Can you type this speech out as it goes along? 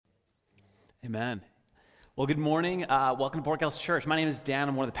Amen. Well, good morning. Welcome to Port Kells Church. My name is Dan.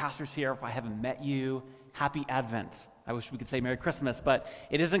 I'm one of the pastors here. If I haven't met you, happy Advent. I wish we could say Merry Christmas, but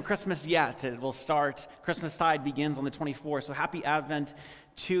it isn't Christmas yet. It will start. Christmastide begins on the 24th, so happy Advent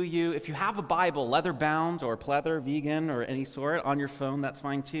to you. If you have a Bible, leather-bound or pleather, vegan, or any sort, on your phone, that's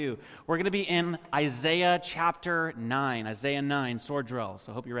fine too. We're going to be in Isaiah chapter 9, Isaiah 9, sword drill,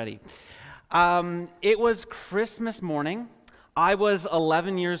 so I hope you're ready. It was Christmas morning. I was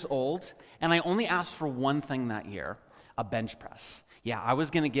 11 years old. And I only asked for one thing that year, a bench press. Yeah, I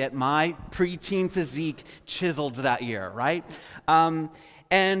was going to get my preteen physique chiseled that year, right? I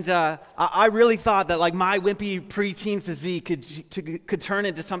really thought that like my wimpy preteen physique could turn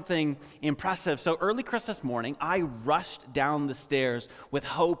into something impressive. So early Christmas morning, I rushed down the stairs with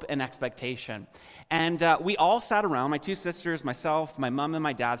hope and expectation. And we all sat around, my two sisters, myself, my mom, and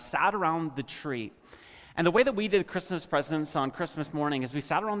my dad, sat around the tree. And the way that we did Christmas presents on Christmas morning is we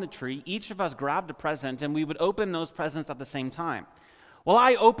sat around the tree, each of us grabbed a present, and we would open those presents at the same time. Well,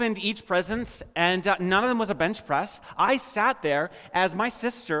 I opened each present, and none of them was a bench press. I sat there as my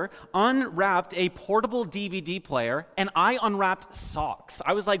sister unwrapped a portable DVD player, and I unwrapped socks.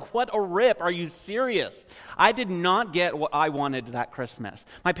 I was like, what a rip, are you serious? I did not get what I wanted that Christmas.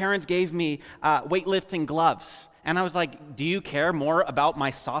 My parents gave me weightlifting gloves. And I was like, do you care more about my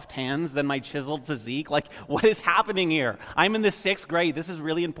soft hands than my chiseled physique? Like, what is happening here? I'm in the 6th grade. This is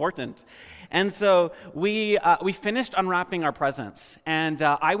really important. And so we finished unwrapping our presents. And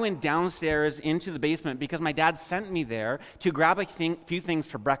I went downstairs into the basement because my dad sent me there to grab a few things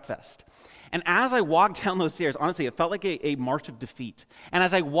for breakfast. And as I walked down those stairs, honestly, it felt like a march of defeat. And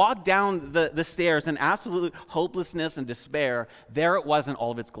as I walked down the stairs in absolute hopelessness and despair, there it was in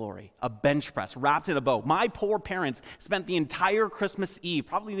all of its glory, a bench press wrapped in a bow. My poor parents spent the entire Christmas Eve,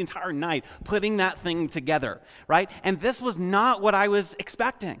 probably the entire night, putting that thing together, right? And this was not what I was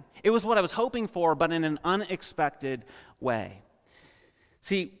expecting. It was what I was hoping for, but in an unexpected way.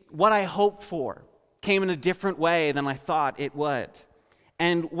 See, what I hoped for came in a different way than I thought it would.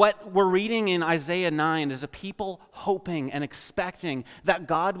 And what we're reading in Isaiah 9 is a people hoping and expecting that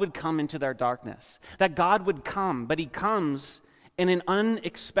God would come into their darkness, that God would come, but he comes in an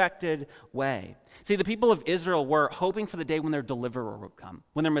unexpected way. See, the people of Israel were hoping for the day when their deliverer would come,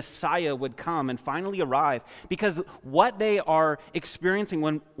 when their Messiah would come and finally arrive, because what they are experiencing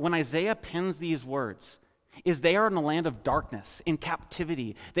when Isaiah pens these words is they are in a land of darkness, in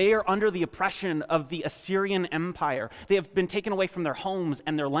captivity. They are under the oppression of the Assyrian Empire. They have been taken away from their homes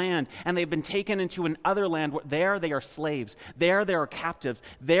and their land, and they've been taken into another land where there they are slaves. There they are captives.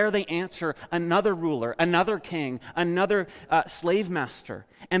 There they answer another ruler, another king, another slave master.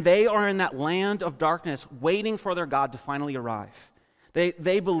 And they are in that land of darkness waiting for their God to finally arrive.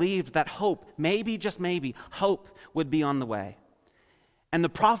 They believed that hope, maybe, just maybe, hope would be on the way. And the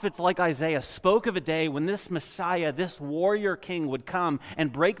prophets like Isaiah spoke of a day when this Messiah, this warrior king would come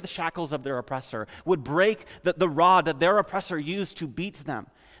and break the shackles of their oppressor, would break the rod that their oppressor used to beat them.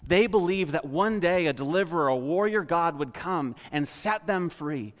 They believed that one day a deliverer, a warrior God would come and set them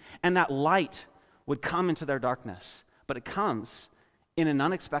free, and that light would come into their darkness. But it comes in an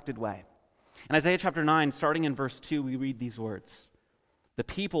unexpected way. In Isaiah chapter 9, starting in verse 2, we read these words. The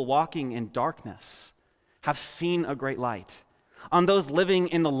people walking in darkness have seen a great light. On those living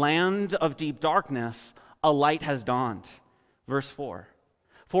in the land of deep darkness, a light has dawned. Verse 4.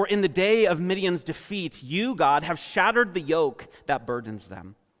 For in the day of Midian's defeat, you, God, have shattered the yoke that burdens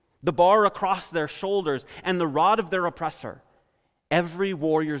them, the bar across their shoulders, and the rod of their oppressor. Every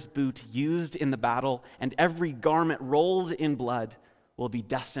warrior's boot used in the battle and every garment rolled in blood will be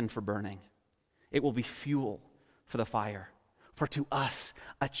destined for burning. It will be fuel for the fire. For to us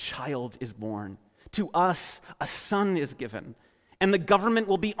a child is born. To us a son is given. And the government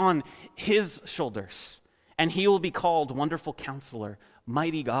will be on his shoulders, and he will be called Wonderful Counselor,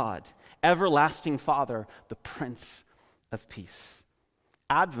 Mighty God, Everlasting Father, the Prince of Peace.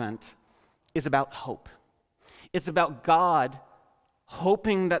 Advent is about hope. It's about God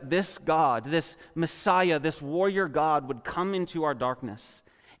hoping that this God, this Messiah, this warrior God would come into our darkness.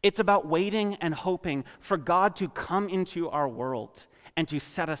 It's about waiting and hoping for God to come into our world and to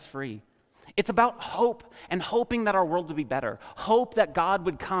set us free. It's about hope and hoping that our world would be better. Hope that God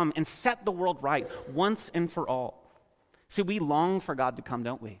would come and set the world right once and for all. See, we long for God to come,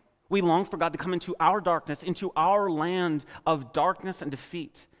 don't we? We long for God to come into our darkness, into our land of darkness and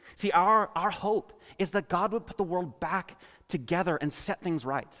defeat. See, our hope is that God would put the world back together and set things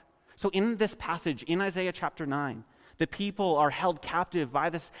right. So in this passage, in Isaiah chapter 9, The people are held captive by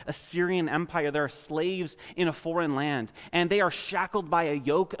this Assyrian empire. They're slaves in a foreign land, and they are shackled by a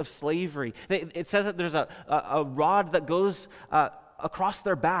yoke of slavery. It says that there's a rod that goes across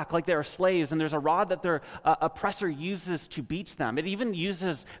their back like they are slaves, and there's a rod that their oppressor uses to beat them. It even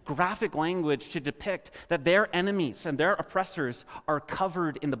uses graphic language to depict that their enemies and their oppressors are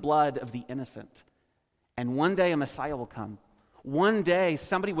covered in the blood of the innocent. And one day a Messiah will come. One day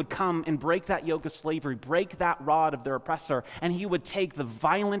somebody would come and break that yoke of slavery, break that rod of their oppressor, and he would take the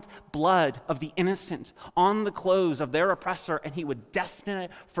violent blood of the innocent on the clothes of their oppressor, and he would destine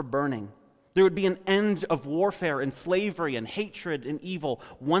it for burning. There would be an end of warfare and slavery and hatred and evil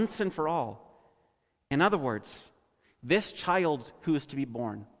once and for all. In other words, this child who is to be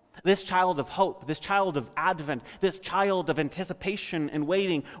born, this child of hope, this child of Advent, this child of anticipation and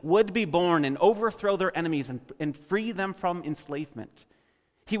waiting would be born and overthrow their enemies and free them from enslavement.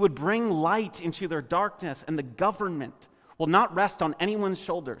 He would bring light into their darkness, and the government will not rest on anyone's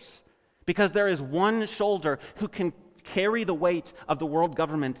shoulders, because there is one shoulder who can carry the weight of the world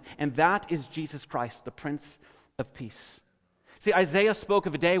government, and that is Jesus Christ, the Prince of Peace. See, Isaiah spoke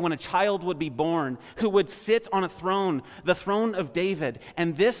of a day when a child would be born who would sit on a throne, the throne of David,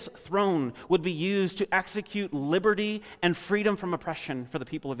 and this throne would be used to execute liberty and freedom from oppression for the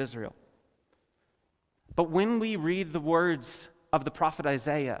people of Israel. But when we read the words of the prophet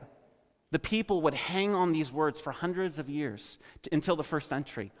Isaiah, the people would hang on these words for hundreds of years until the first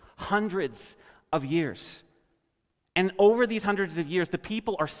century. Hundreds of years. And over these hundreds of years, the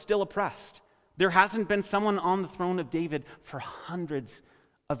people are still oppressed. There hasn't been someone on the throne of David for hundreds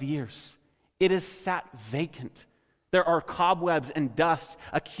of years. It is sat vacant. There are cobwebs and dust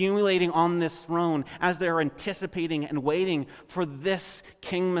accumulating on this throne as they are anticipating and waiting for this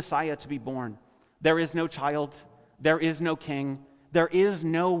King Messiah to be born. There is no child. There is no king. There is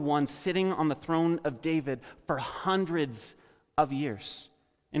no one sitting on the throne of David for hundreds of years.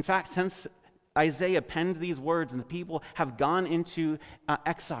 In fact, since Isaiah penned these words and the people have gone into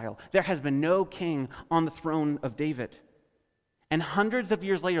exile, there has been no king on the throne of David. And hundreds of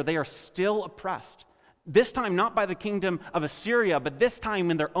years later, they are still oppressed. This time not by the kingdom of Assyria, but this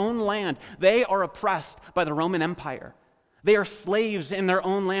time in their own land, they are oppressed by the Roman Empire. They are slaves in their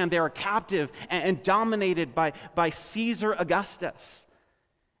own land. They are captive and dominated by Caesar Augustus.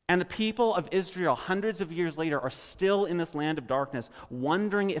 And the people of Israel, hundreds of years later, are still in this land of darkness,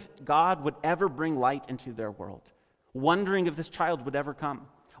 wondering if God would ever bring light into their world, wondering if this child would ever come,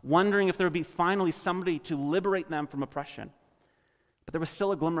 wondering if there would be finally somebody to liberate them from oppression. But there was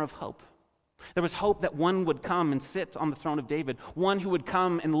still a glimmer of hope. There was hope that one would come and sit on the throne of David, one who would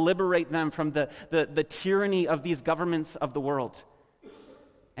come and liberate them from the tyranny of these governments of the world.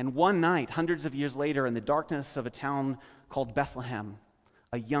 And one night, hundreds of years later, in the darkness of a town called Bethlehem,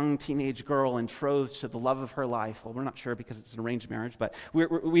 a young teenage girl entrothed to the love of her life. Well, we're not sure because it's an arranged marriage, but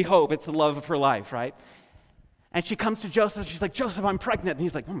we hope it's the love of her life, right? And she comes to Joseph. She's like, "Joseph, I'm pregnant." And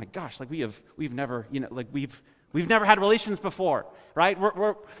he's like, "Oh my gosh, like we've never never had relations before, right?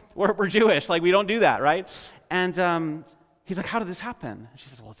 We're Jewish, like we don't do that, right?" And he's like, "How did this happen?" And she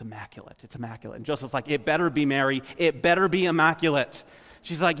says, "Well, it's immaculate. It's immaculate." And Joseph's like, "It better be, Mary. It better be immaculate."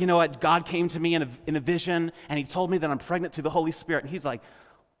 She's like, "You know what? God came to me in a vision, and he told me that I'm pregnant through the Holy Spirit." And he's like,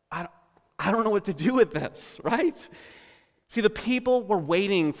 I don't know what to do with this, right? See, the people were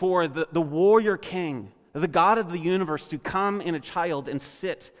waiting for the warrior king, the God of the universe, to come in a child and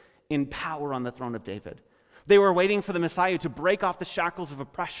sit in power on the throne of David. They were waiting for the Messiah to break off the shackles of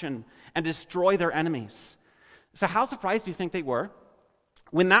oppression and destroy their enemies. So how surprised do you think they were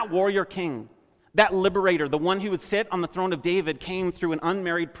when that warrior king, that liberator, the one who would sit on the throne of David, came through an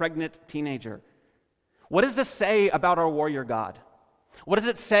unmarried pregnant teenager? What does this say about our warrior God? What does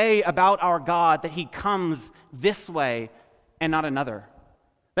it say about our God that he comes this way and not another?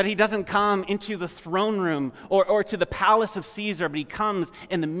 That he doesn't come into the throne room or to the palace of Caesar, but he comes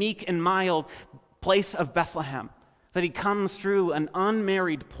in the meek and mild place of Bethlehem. That he comes through an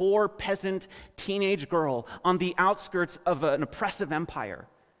unmarried, poor peasant teenage girl on the outskirts of an oppressive empire.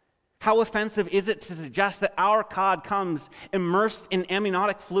 How offensive is it to suggest that our God comes immersed in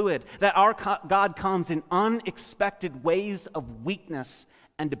amniotic fluid, that our God comes in unexpected ways of weakness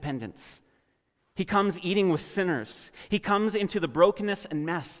and dependence? He comes eating with sinners. He comes into the brokenness and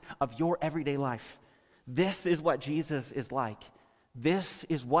mess of your everyday life. This is what Jesus is like. This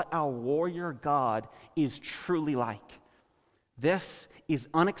is what our warrior God is truly like. This is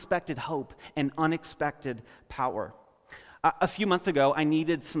unexpected hope and unexpected power. A few months ago, I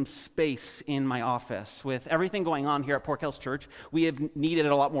needed some space in my office. With everything going on here at Port Kells Church, we have needed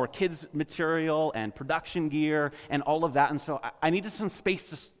a lot more kids' material and production gear and all of that. And so I needed some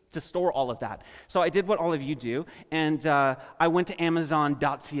space to store all of that. So I did what all of you do, and I went to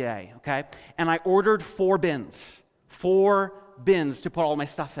Amazon.ca, okay? And I ordered 4 bins. 4 bins to put all my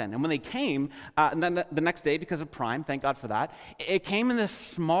stuff in. And when they came, and then the next day, because of Prime, thank God for that, it came in this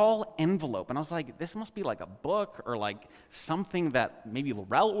small envelope. And I was like, this must be like a book or like something that maybe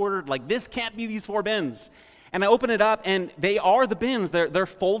Laurel ordered. Like, this can't be these 4 bins. And I open it up, and they are the bins. They're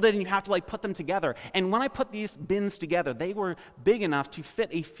folded, and you have to like put them together. And when I put these bins together, they were big enough to fit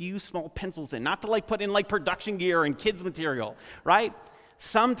a few small pencils in, not to like put in like production gear and kids material, right?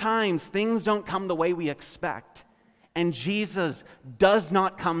 Sometimes things don't come the way we expect, and Jesus does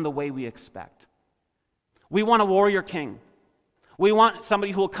not come the way we expect. We want a warrior king. We want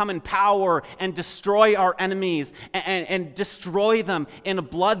somebody who will come in power and destroy our enemies and destroy them in a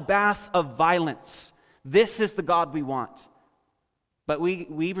bloodbath of violence. This is the God we want. But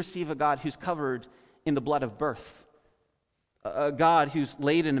we receive a God who's covered in the blood of birth, a God who's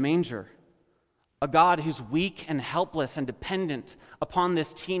laid in a manger, a God who's weak and helpless and dependent upon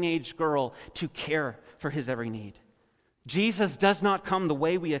this teenage girl to care for his every need. Jesus does not come the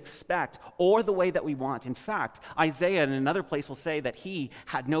way we expect or the way that we want. In fact, Isaiah in another place will say that he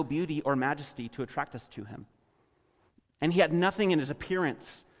had no beauty or majesty to attract us to him. And he had nothing in his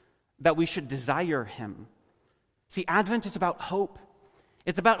appearance that we should desire him. See, Advent is about hope.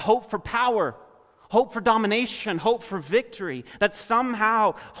 It's about hope for power, hope for domination, hope for victory, that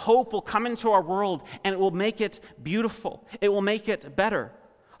somehow hope will come into our world and it will make it beautiful. It will make it better.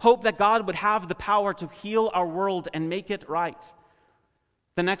 Hope that God would have the power to heal our world and make it right.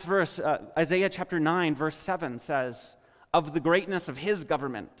 The next verse, Isaiah chapter 9, verse 7 says, "Of the greatness of his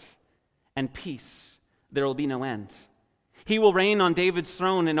government and peace there will be no end. He will reign on David's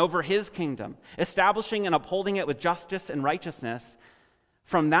throne and over his kingdom, establishing and upholding it with justice and righteousness.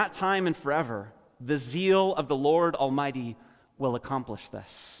 From that time and forever, the zeal of the Lord Almighty will accomplish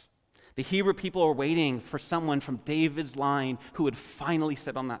this." The Hebrew people are waiting for someone from David's line who would finally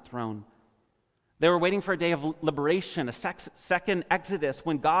sit on that throne. They were waiting for a day of liberation, a second Exodus,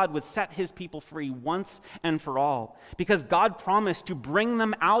 when God would set his people free once and for all. Because God promised to bring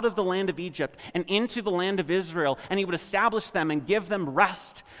them out of the land of Egypt and into the land of Israel, and he would establish them and give them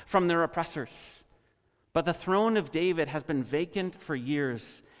rest from their oppressors. But the throne of David has been vacant for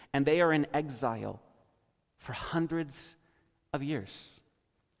years, and they are in exile for hundreds of years.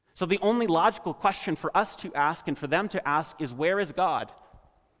 So the only logical question for us to ask and for them to ask is, where is God?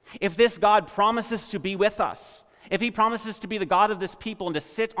 If this God promises to be with us, if he promises to be the God of this people and to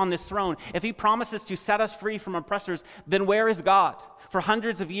sit on this throne, if he promises to set us free from oppressors, then where is God? For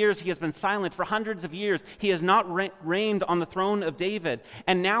hundreds of years he has been silent. For hundreds of years he has not reigned on the throne of David.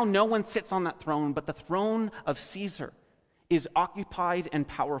 And now no one sits on that throne, but the throne of Caesar is occupied and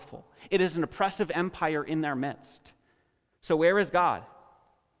powerful. It is an oppressive empire in their midst. So where is God?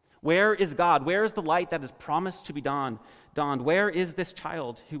 Where is God? Where is the light that is promised to be dawned? Where is this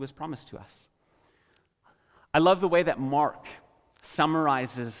child who was promised to us? I love the way that Mark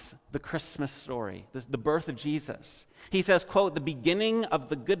summarizes the Christmas story, the birth of Jesus. He says, quote, "The beginning of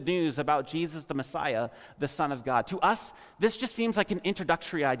the good news about Jesus the Messiah, the Son of God." To us, this just seems like an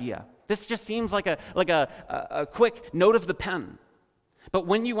introductory idea. This just seems like a quick note of the pen. But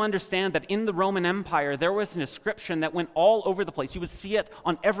when you understand that in the Roman Empire, there was an inscription that went all over the place, you would see it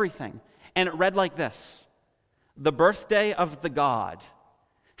on everything, and it read like this: "The birthday of the God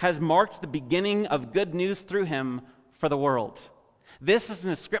has marked the beginning of good news through him for the world." This is an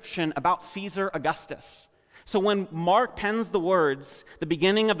inscription about Caesar Augustus. So when Mark pens the words, "the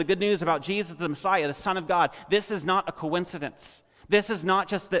beginning of the good news about Jesus the Messiah, the Son of God," this is not a coincidence. This is not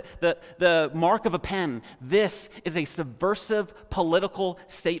just the mark of a pen. This is a subversive political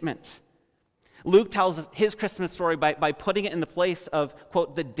statement. Luke tells us his Christmas story by putting it in the place of,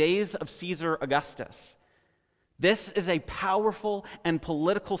 quote, "the days of Caesar Augustus." This is a powerful and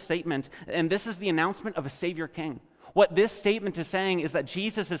political statement, and this is the announcement of a Savior King. What this statement is saying is that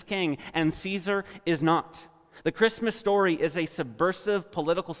Jesus is king and Caesar is not. The Christmas story is a subversive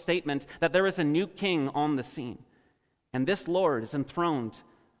political statement that there is a new king on the scene. And this Lord is enthroned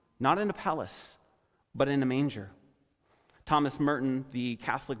not in a palace, but in a manger. Thomas Merton, the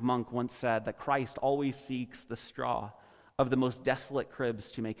Catholic monk, once said that Christ always seeks the straw of the most desolate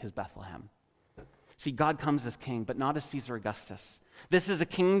cribs to make his Bethlehem. See, God comes as king, but not as Caesar Augustus. This is a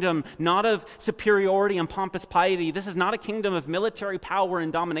kingdom not of superiority and pompous piety. This is not a kingdom of military power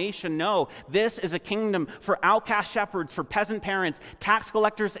and domination. No, this is a kingdom for outcast shepherds, for peasant parents, tax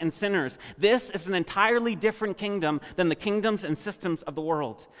collectors, and sinners. This is an entirely different kingdom than the kingdoms and systems of the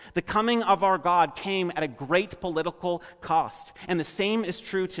world. The coming of our God came at a great political cost, and the same is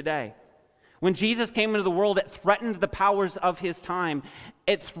true today. When Jesus came into the world, it threatened the powers of his time.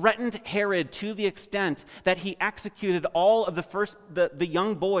 It threatened Herod to the extent that he executed all of the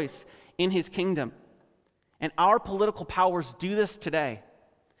young boys in his kingdom. And our political powers do this today.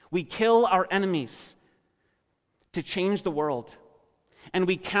 We kill our enemies to change the world. And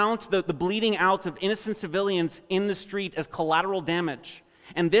we count the bleeding out of innocent civilians in the street as collateral damage.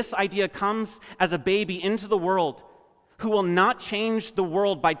 And this idea comes as a baby into the world who will not change the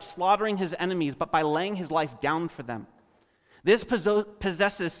world by slaughtering his enemies, but by laying his life down for them. This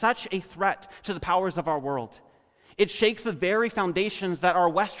possesses such a threat to the powers of our world. It shakes the very foundations that our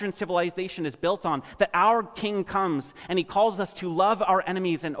Western civilization is built on, that our King comes and he calls us to love our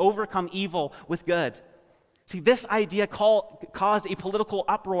enemies and overcome evil with good. See, this idea caused a political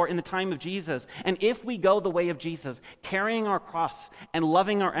uproar in the time of Jesus. And if we go the way of Jesus, carrying our cross and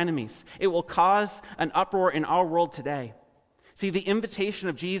loving our enemies, it will cause an uproar in our world today. See, the invitation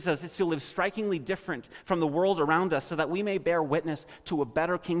of Jesus is to live strikingly different from the world around us so that we may bear witness to a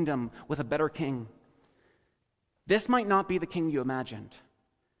better kingdom with a better king. This might not be the king you imagined.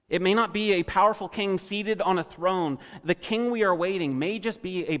 It may not be a powerful king seated on a throne. The king we are awaiting may just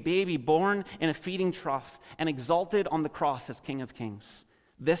be a baby born in a feeding trough and exalted on the cross as King of Kings.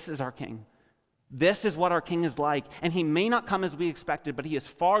 This is our king. This is what our king is like. And he may not come as we expected, but he is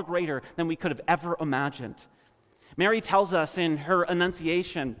far greater than we could have ever imagined. Mary tells us in her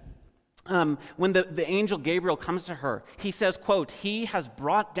Annunciation, when the angel Gabriel comes to her, he says, quote, "He has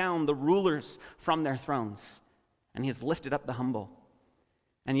brought down the rulers from their thrones, and he has lifted up the humble."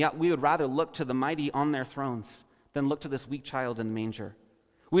 And yet we would rather look to the mighty on their thrones than look to this weak child in the manger.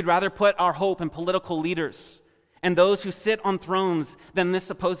 We'd rather put our hope in political leaders and those who sit on thrones than this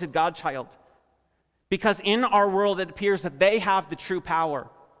supposed God child. Because in our world it appears that they have the true power.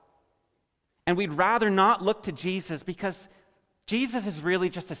 And we'd rather not look to Jesus because Jesus is really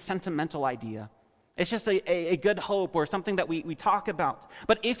just a sentimental idea. It's just a good hope or something that we talk about.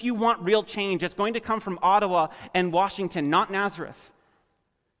 But if you want real change, it's going to come from Ottawa and Washington, not Nazareth.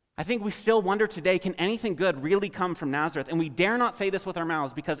 I think we still wonder today, can anything good really come from Nazareth? And we dare not say this with our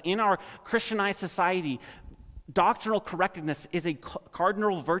mouths because in our Christianized society, doctrinal correctness is a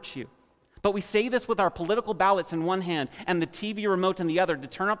cardinal virtue. But we say this with our political ballots in one hand and the TV remote in the other to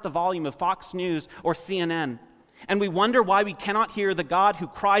turn up the volume of Fox News or CNN. And we wonder why we cannot hear the God who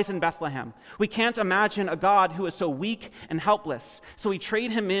cries in Bethlehem. We can't imagine a God who is so weak and helpless, so we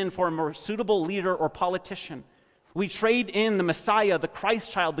trade him in for a more suitable leader or politician. We trade in the Messiah, the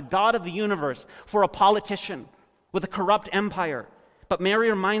Christ child, the God of the universe, for a politician with a corrupt empire. But Mary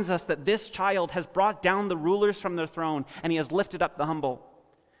reminds us that this child has brought down the rulers from their throne, and he has lifted up the humble.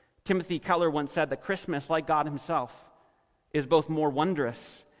 Timothy Keller once said that Christmas, like God himself, is both more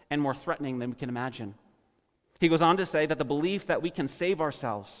wondrous and more threatening than we can imagine. He goes on to say that the belief that we can save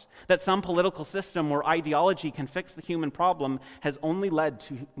ourselves, that some political system or ideology can fix the human problem, has only led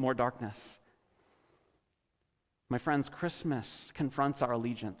to more darkness. My friends, Christmas confronts our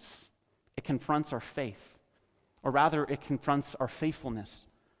allegiance. It confronts our faith, or rather, it confronts our faithfulness.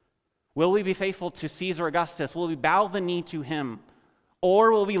 Will we be faithful to Caesar Augustus? Will we bow the knee to him?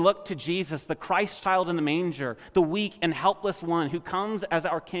 Or will we look to Jesus, the Christ child in the manger, the weak and helpless one who comes as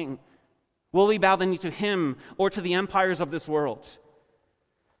our king? Will we bow the knee to him or to the empires of this world?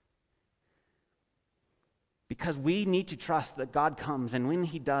 Because we need to trust that God comes, and when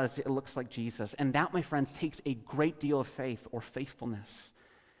he does, it looks like Jesus. And that, my friends, takes a great deal of faith or faithfulness.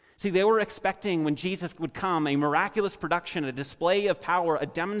 See, they were expecting when Jesus would come a miraculous production, a display of power, a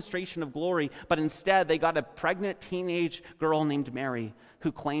demonstration of glory, but instead they got a pregnant teenage girl named Mary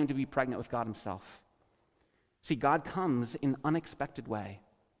who claimed to be pregnant with God himself. See, God comes in an unexpected way,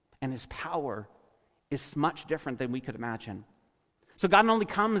 and his power is much different than we could imagine. So God not only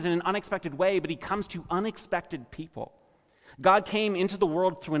comes in an unexpected way, but he comes to unexpected people. God came into the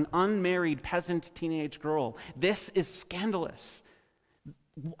world through an unmarried peasant teenage girl. This is scandalous.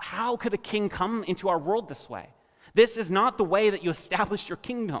 How could a king come into our world this way? This is not the way that you establish your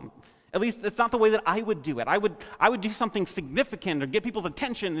kingdom. At least it's not the way that I would do it. I would do something significant or get people's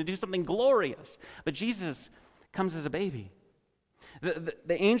attention and do something glorious. But Jesus comes as a baby.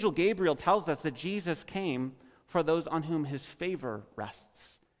 The angel Gabriel tells us that Jesus came for those on whom his favor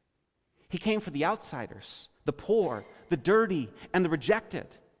rests. He came for the outsiders, the poor, the dirty, and the rejected.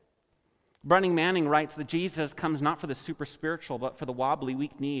 Brennan Manning writes that Jesus comes not for the super spiritual, but for the wobbly,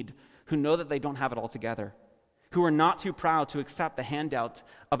 weak-kneed who know that they don't have it all together, who are not too proud to accept the handout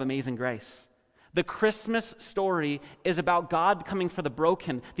of amazing grace. The Christmas story is about God coming for the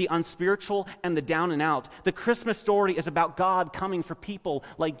broken, the unspiritual, and the down and out. The Christmas story is about God coming for people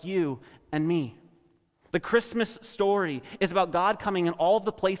like you and me. The Christmas story is about God coming in all of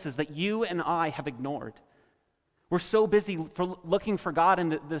the places that you and I have ignored. We're so busy looking for God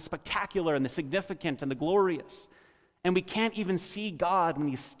in the spectacular and the significant and the glorious, and we can't even see God when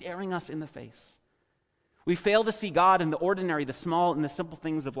he's staring us in the face. We fail to see God in the ordinary, the small, and the simple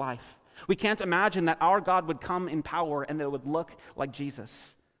things of life. We can't imagine that our God would come in power and that it would look like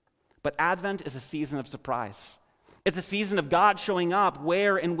Jesus. But Advent is a season of surprise. It's a season of God showing up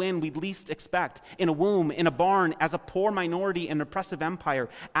where and when we least expect, in a womb, in a barn, as a poor minority in an oppressive empire.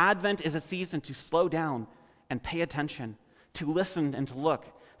 Advent is a season to slow down and pay attention, to listen and to look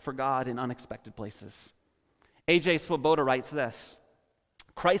for God in unexpected places. A.J. Swoboda writes this: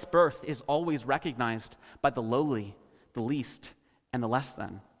 Christ's birth is always recognized by the lowly, the least, and the less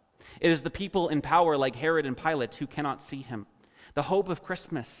than. It is the people in power like Herod and Pilate who cannot see him. The hope of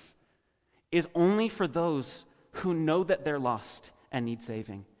Christmas is only for those who know that they're lost and need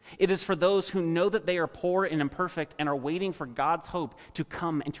saving. It is for those who know that they are poor and imperfect and are waiting for God's hope to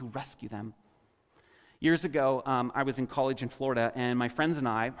come and to rescue them. Years ago, I was in college in Florida, and my friends and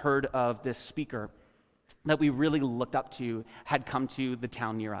I heard of this speaker that we really looked up to had come to the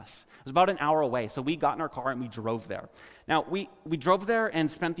town near us. It was about an hour away, so we got in our car and we drove there. Now, we drove there and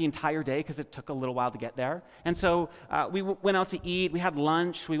spent the entire day because it took a little while to get there. And so we went out to eat, we had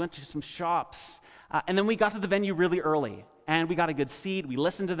lunch, we went to some shops, and then we got to the venue really early. And we got a good seat, we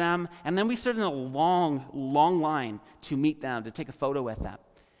listened to them, and then we stood in a long, long line to meet them, to take a photo with them.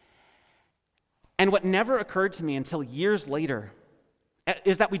 And what never occurred to me until years later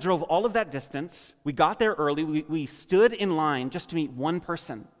is that we drove all of that distance, we got there early, we stood in line just to meet one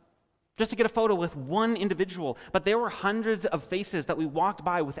person, just to get a photo with one individual. But there were hundreds of faces that we walked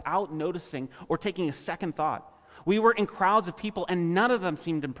by without noticing or taking a second thought. We were in crowds of people, and none of them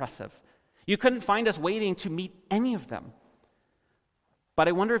seemed impressive. You couldn't find us waiting to meet any of them. But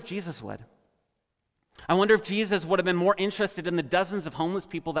I wonder if Jesus would. I wonder if Jesus would have been more interested in the dozens of homeless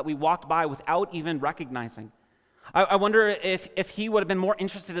people that we walked by without even recognizing. I wonder if he would have been more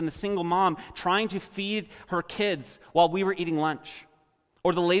interested in the single mom trying to feed her kids while we were eating lunch,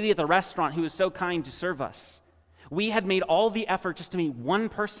 or the lady at the restaurant who was so kind to serve us. We had made all the effort just to meet one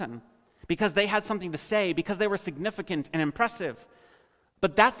person because they had something to say, because they were significant and impressive.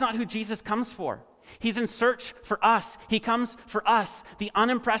 But that's not who Jesus comes for. He's in search for us. He comes for us, the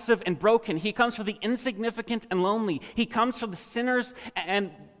unimpressive and broken. He comes for the insignificant and lonely. He comes for the sinners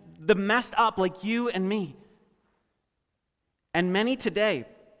and the messed up like you and me. And many today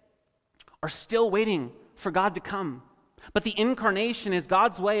are still waiting for God to come. But the incarnation is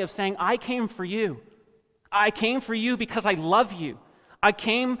God's way of saying, I came for you. I came for you because I love you. I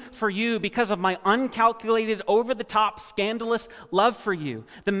came for you because of my uncalculated, over-the-top, scandalous love for you.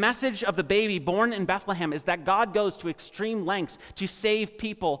 The message of the baby born in Bethlehem is that God goes to extreme lengths to save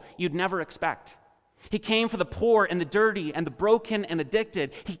people you'd never expect. He came for the poor and the dirty and the broken and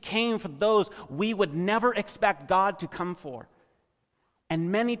addicted. He came for those we would never expect God to come for. And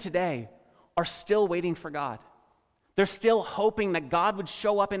many today are still waiting for God. They're still hoping that God would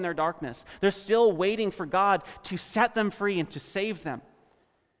show up in their darkness. They're still waiting for God to set them free and to save them.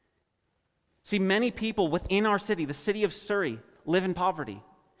 See, many people within our city, the city of Surrey, live in poverty.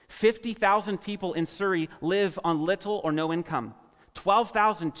 50,000 people in Surrey live on little or no income.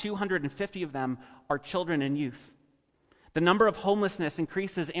 12,250 of them are children and youth. The number of homelessness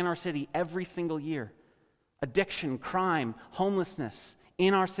increases in our city every single year. Addiction, crime, homelessness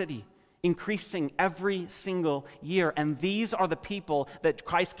in our city increasing every single year. And these are the people that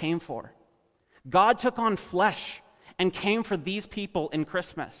Christ came for. God took on flesh and came for these people in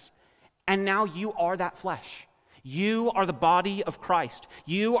Christmas. And now you are that flesh. You are the body of Christ.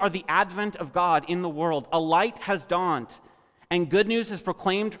 You are the advent of God in the world. A light has dawned, and good news is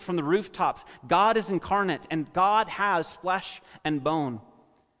proclaimed from the rooftops. God is incarnate, and God has flesh and bone.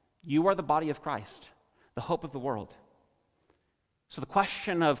 You are the body of Christ, the hope of the world. So the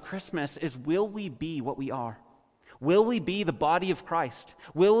question of Christmas is, will we be what we are? Will we be the body of Christ?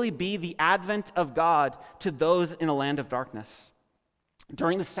 Will we be the advent of God to those in a land of darkness?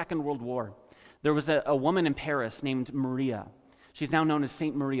 During the Second World War, there was a woman in Paris named Maria. She's now known as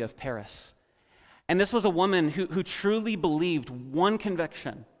Saint Maria of Paris. And this was a woman who truly believed one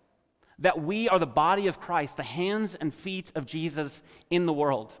conviction, that we are the body of Christ, the hands and feet of Jesus in the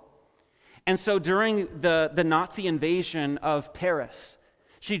world. And so during the Nazi invasion of Paris,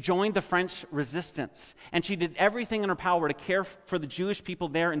 she joined the French resistance, and she did everything in her power to care for the Jewish people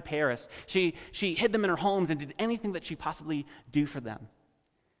there in Paris. She hid them in her homes and did anything that she possibly do for them.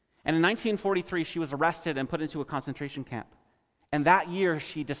 And in 1943, she was arrested and put into a concentration camp. And that year,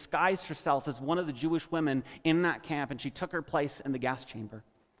 she disguised herself as one of the Jewish women in that camp, and she took her place in the gas chamber.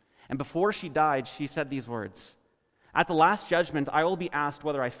 And before she died, she said these words, "At the last judgment, I will be asked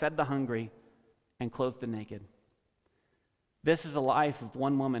whether I fed the hungry and clothed the naked." This is a life of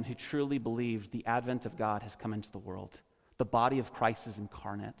one woman who truly believed the advent of God has come into the world. The body of Christ is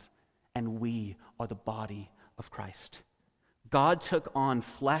incarnate, and we are the body of Christ. God took on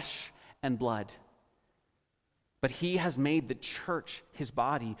flesh and blood, but he has made the church his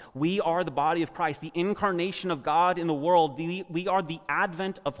body. We are the body of Christ, the incarnation of God in the world. We are the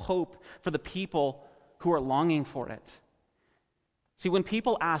advent of hope for the people who are longing for it. See, when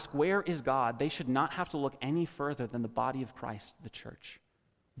people ask, where is God? They should not have to look any further than the body of Christ, the church.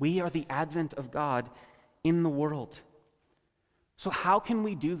 We are the advent of God in the world. So how can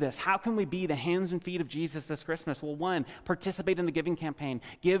we do this? How can we be the hands and feet of Jesus this Christmas? Well, one, participate in the giving campaign.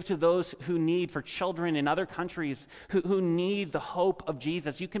 Give to those who need, for children in other countries who need the hope of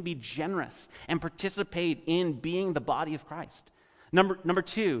Jesus. You can be generous and participate in being the body of Christ. Number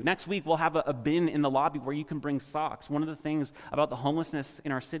two, next week we'll have a bin in the lobby where you can bring socks. One of the things about the homelessness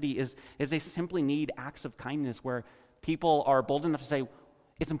in our city is they simply need acts of kindness where people are bold enough to say,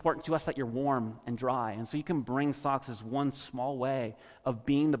 it's important to us that you're warm and dry. And so you can bring socks as one small way of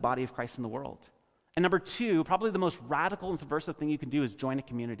being the body of Christ in the world. And number two, probably the most radical and subversive thing you can do is join a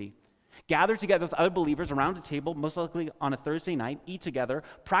community. Gather together with other believers around a table, most likely on a Thursday night, eat together,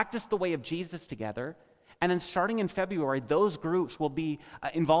 practice the way of Jesus together. And then starting in February, those groups will be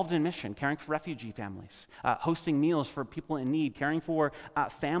involved in mission, caring for refugee families, hosting meals for people in need, caring for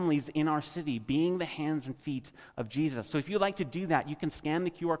families in our city, being the hands and feet of Jesus. So if you'd like to do that, you can scan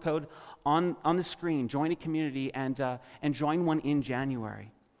the QR code on the screen, join a community, and join one in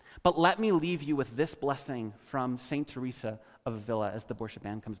January. But let me leave you with this blessing from St. Teresa of Avila as the worship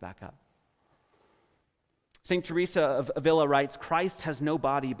band comes back up. St. Teresa of Avila writes, Christ has no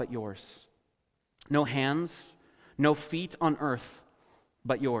body but yours. No hands, no feet on earth,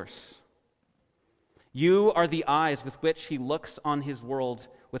 but yours. You are the eyes with which he looks on his world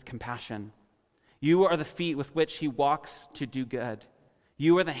with compassion. You are the feet with which he walks to do good.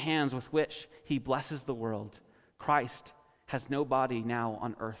 You are the hands with which he blesses the world. Christ has no body now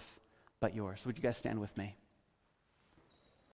on earth but yours. Would you guys stand with me?